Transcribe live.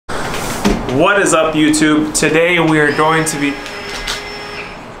What is up, YouTube? Today we are going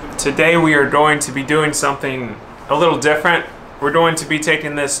to be doing something a little different. We're going to be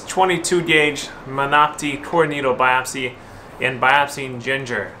taking this 22 gauge Monopty core needle biopsy and biopsying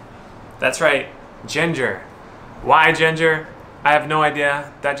ginger. That's right, ginger. Why ginger? I have no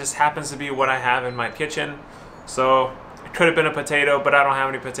idea. That just happens to be what I have in my kitchen. So it could have been a potato, but I don't have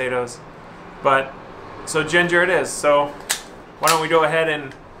any potatoes. But so ginger it is. So why don't we go ahead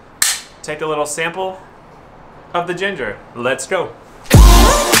and take a little sample of the ginger. Let's go.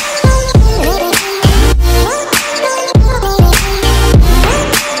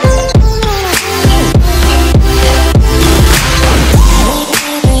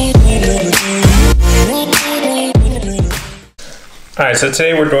 Alright, so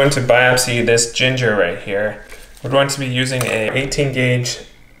today we're going to biopsy this ginger right here. We're going to be using a 18 gauge,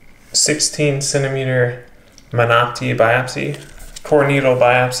 16 centimeter Monopty biopsy, core needle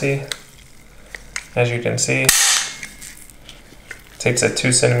biopsy. As you can see, takes a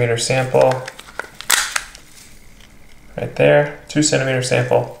 2 centimeter sample right there, 2 centimeter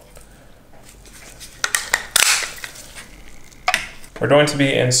sample. We're going to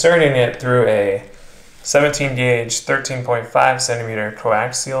be inserting it through a 17 gauge, 13.5 centimeter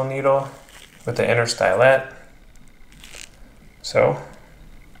coaxial needle with the inner stylet. So,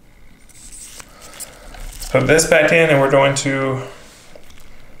 put this back in and we're going to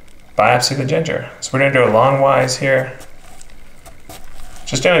biopsy the ginger. So we're going to do a longwise here.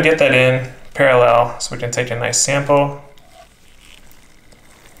 Just going to get that in parallel so we can take a nice sample.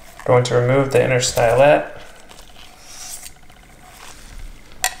 Going to remove the inner stylet.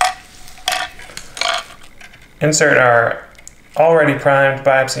 Insert our already primed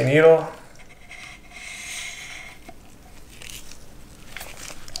biopsy needle.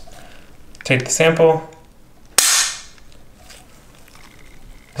 Take the sample.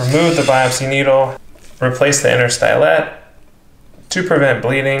 Remove the biopsy needle. Replace the inner stylet to prevent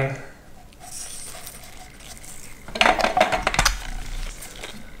bleeding.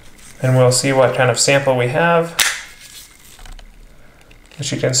 And we'll see what kind of sample we have.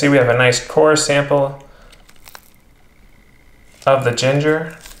 As you can see, we have a nice core sample of the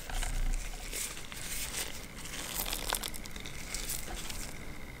ginger.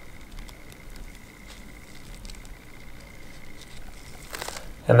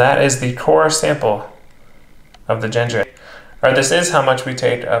 And that is the core sample of the ginger. Alright, this is how much we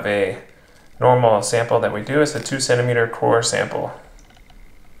take of a normal sample that we do. It's a 2 centimeter core sample.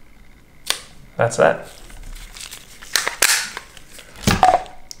 That's that.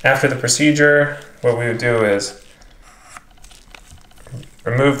 After the procedure, what we would do is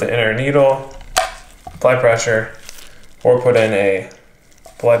remove the inner needle, apply pressure, or put in a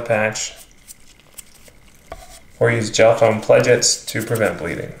blood patch, or use gel foam pledgets to prevent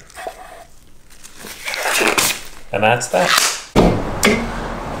bleeding. And that's that.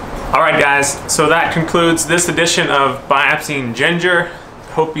 Alright guys, so that concludes this edition of biopsying ginger.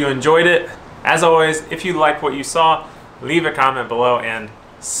 Hope you enjoyed it. As always, if you liked what you saw, leave a comment below and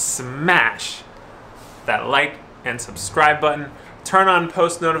smash that like and subscribe button. Turn on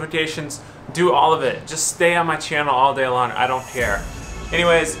post notifications, do all of it. Just stay on my channel all day long, I don't care.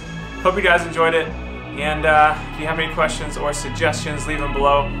 Anyways, hope you guys enjoyed it. And if you have any questions or suggestions, leave them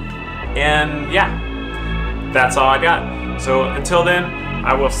below. And yeah, that's all I got. So until then,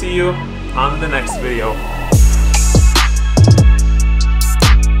 I will see you on the next video.